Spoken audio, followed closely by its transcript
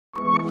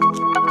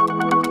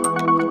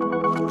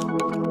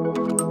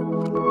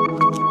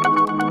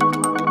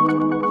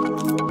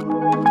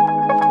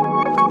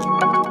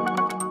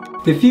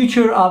The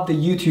future of the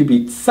YouTube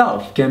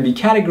itself can be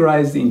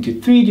categorized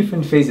into 3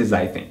 different phases,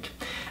 I think.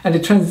 And the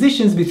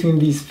transitions between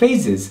these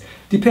phases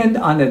depend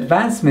on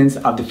advancements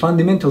of the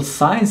fundamental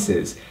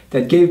sciences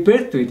that gave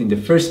birth to it in the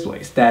first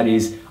place, that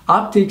is,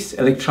 optics,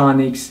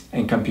 electronics,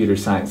 and computer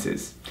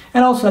sciences,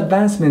 and also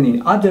advancement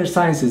in other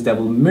sciences that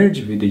will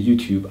merge with the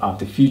YouTube of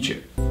the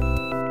future.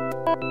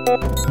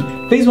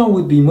 Phase 1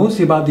 would be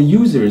mostly about the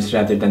users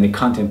rather than the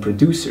content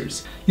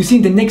producers. You see,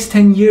 in the next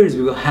 10 years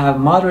we will have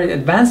moderate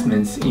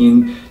advancements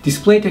in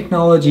display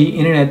technology,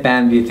 internet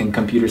bandwidth, and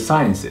computer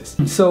sciences.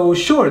 So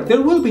sure,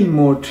 there will be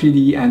more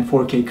 3D and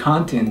 4K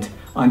content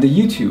on the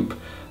YouTube,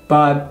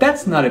 but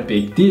that's not a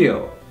big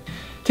deal.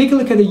 Take a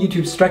look at the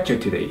YouTube structure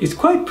today. It's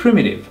quite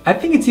primitive. I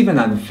think it's even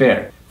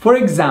unfair. For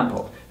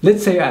example,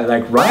 let's say I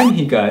like Ryan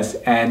Higa's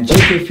and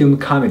JK Film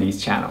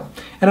Comedy's channel,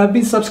 and I've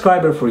been a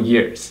subscriber for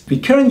years.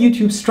 With current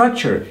YouTube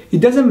structure, it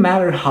doesn't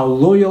matter how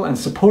loyal and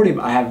supportive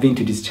I have been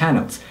to these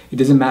channels. It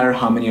doesn't matter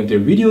how many of their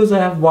videos I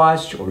have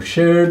watched or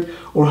shared,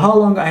 or how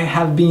long I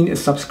have been a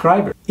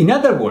subscriber. In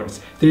other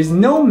words, there is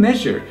no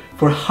measure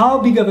for how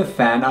big of a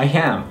fan I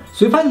am.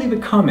 So if I leave a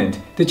comment,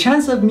 the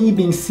chance of me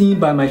being seen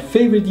by my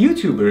favorite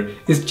YouTuber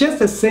is just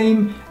the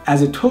same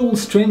as a total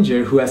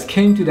stranger who has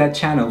came to that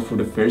channel for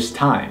the first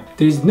time.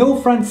 There is no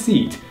front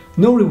seat,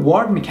 no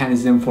reward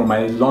mechanism for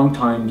my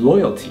long-time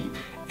loyalty.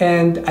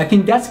 And I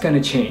think that's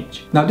gonna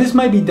change. Now this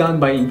might be done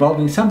by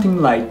involving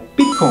something like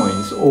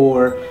Bitcoins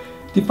or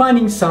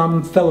defining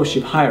some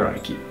fellowship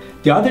hierarchy.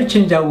 The other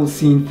change that we'll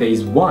see in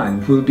phase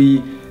 1 will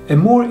be a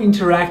more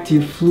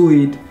interactive,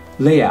 fluid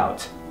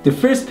layout. The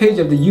first page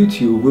of the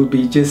YouTube will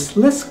be just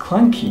less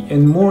clunky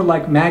and more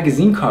like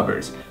magazine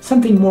covers,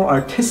 something more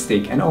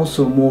artistic and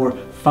also more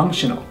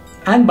functional.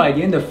 And by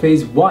the end of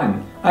phase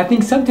 1, I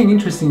think something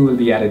interesting will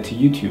be added to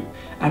YouTube.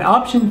 An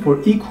option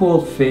for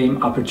equal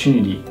fame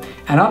opportunity.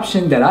 An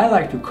option that I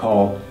like to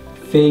call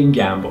fame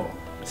gamble.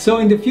 So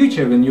in the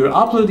future, when you're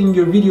uploading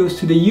your videos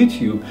to the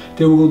YouTube,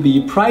 there will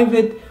be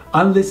private,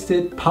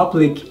 unlisted,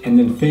 public, and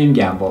then fame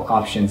gamble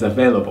options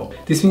available.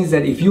 This means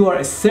that if you are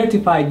a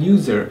certified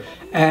user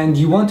and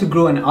you want to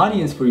grow an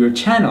audience for your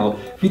channel,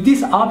 with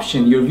this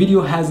option your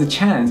video has a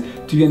chance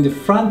to be on the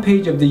front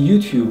page of the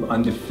YouTube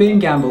on the fame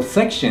gamble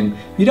section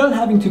without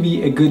having to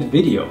be a good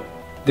video.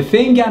 The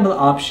fame gamble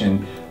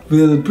option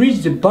will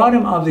bridge the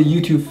bottom of the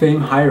YouTube fame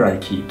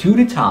hierarchy to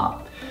the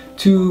top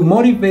to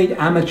motivate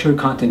amateur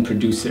content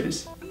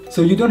producers.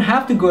 So you don't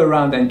have to go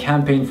around and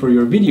campaign for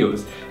your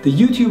videos. The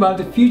YouTube of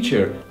the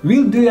future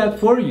will do that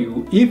for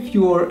you if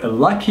you're a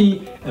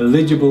lucky,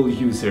 eligible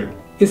user.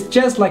 It's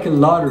just like a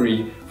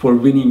lottery for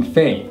winning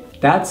fame.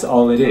 That's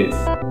all it is.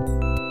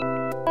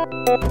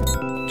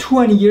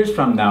 20 years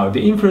from now,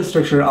 the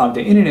infrastructure of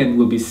the internet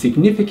will be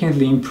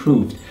significantly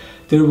improved.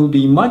 There will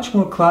be much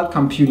more cloud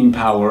computing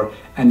power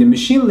and the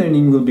machine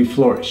learning will be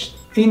flourished.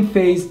 In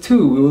phase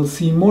 2, we will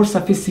see more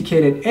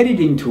sophisticated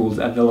editing tools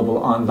available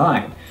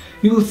online.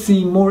 We will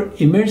see more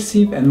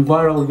immersive and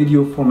viral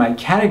video format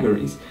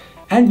categories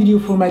and video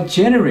format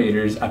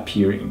generators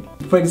appearing.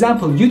 For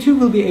example, YouTube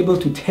will be able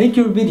to take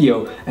your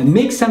video and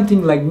make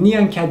something like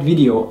Nyan Cat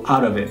video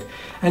out of it.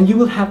 And you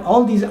will have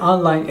all these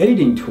online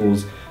editing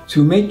tools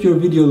to make your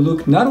video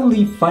look not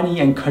only funny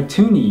and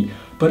cartoony,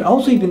 but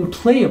also even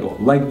playable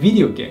like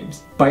video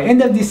games. By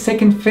end of this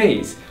second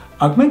phase,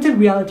 augmented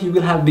reality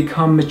will have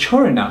become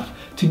mature enough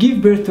to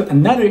give birth to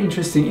another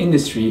interesting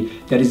industry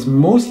that is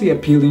mostly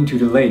appealing to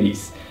the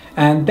ladies.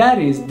 And that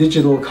is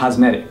digital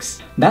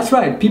cosmetics. That's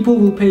right, people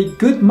will pay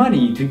good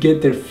money to get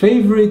their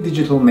favorite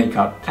digital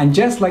makeup. And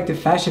just like the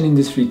fashion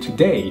industry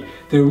today,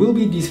 there will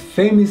be these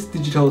famous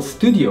digital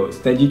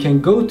studios that you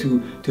can go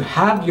to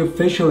have your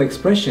facial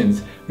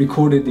expressions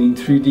recorded in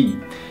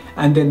 3D.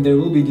 And then there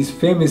will be these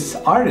famous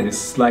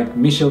artists like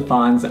Michel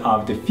Fans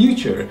of the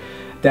future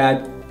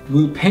that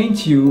will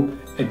paint you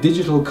a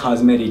digital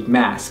cosmetic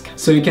mask.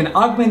 So you can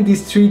augment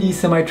this 3D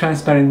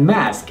semi-transparent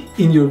mask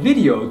in your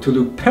video to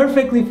look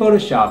perfectly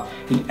photoshopped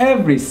in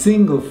every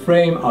single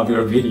frame of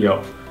your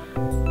video.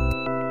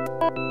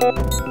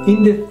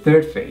 In the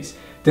third phase,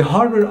 the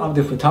hardware of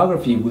the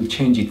photography will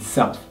change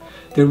itself.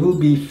 There will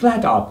be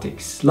flat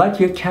optics,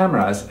 lightweight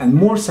cameras, and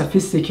more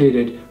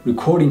sophisticated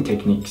recording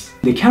techniques.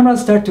 The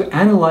cameras start to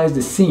analyze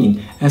the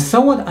scene and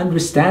somewhat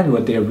understand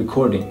what they are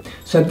recording.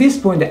 So at this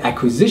point, the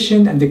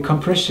acquisition and the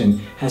compression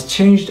has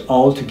changed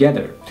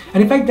altogether.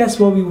 And in fact, that's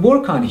what we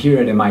work on here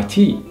at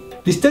MIT.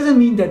 This doesn't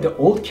mean that the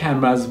old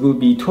cameras will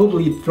be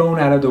totally thrown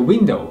out of the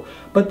window,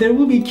 but there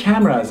will be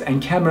cameras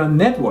and camera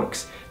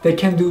networks that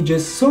can do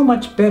just so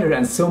much better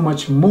and so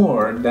much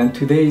more than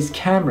today's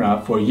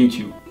camera for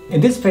YouTube. In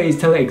this phase,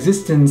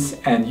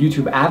 teleexistence and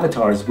YouTube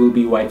avatars will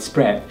be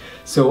widespread,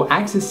 so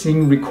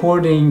accessing,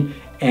 recording,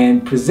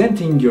 and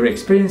presenting your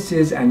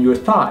experiences and your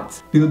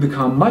thoughts will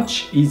become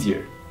much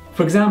easier.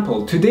 For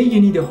example, today you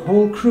need a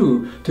whole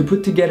crew to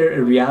put together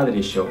a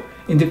reality show.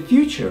 In the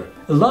future,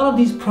 a lot of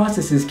these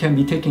processes can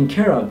be taken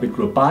care of with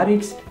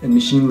robotics and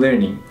machine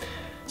learning.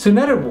 So in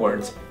other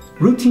words,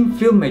 routine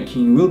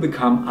filmmaking will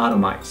become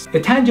automized. A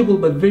tangible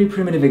but very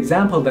primitive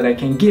example that I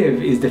can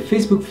give is the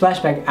Facebook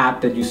flashback app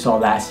that you saw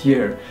last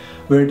year.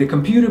 where the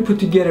computer put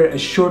together a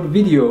short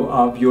video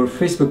of your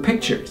Facebook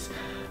pictures.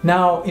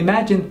 Now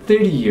imagine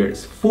 30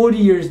 years, 40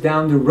 years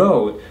down the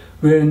road,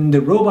 when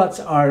the robots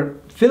are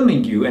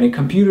filming you and a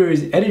computer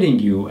is editing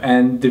you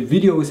and the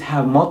videos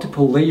have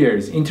multiple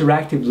layers,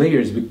 interactive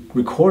layers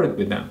recorded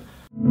with them.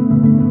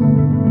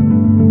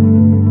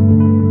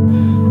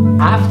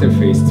 After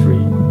phase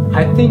 3,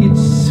 I think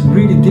it's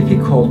really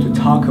difficult to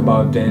talk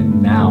about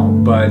then now,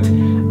 but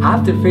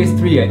after phase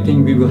 3 I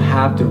think we will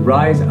have the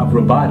rise of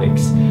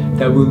robotics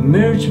that will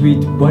merge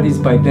with what is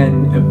by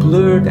then a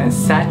blurred and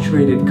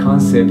saturated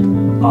concept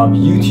of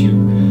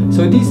YouTube.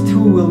 So these two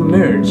will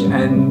merge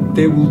and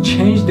they will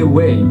change the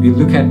way we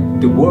look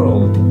at the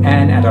world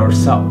and at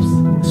ourselves.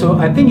 So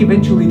I think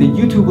eventually the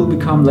YouTube will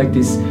become like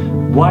this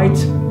white,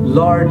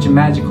 large,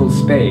 magical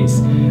space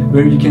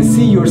where you can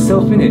see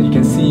yourself in it, you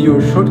can see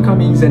your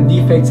shortcomings and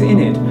defects in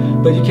it,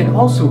 but you can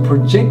also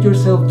project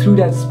yourself through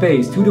that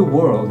space to the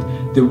world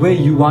the way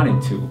you want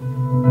it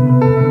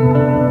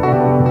to.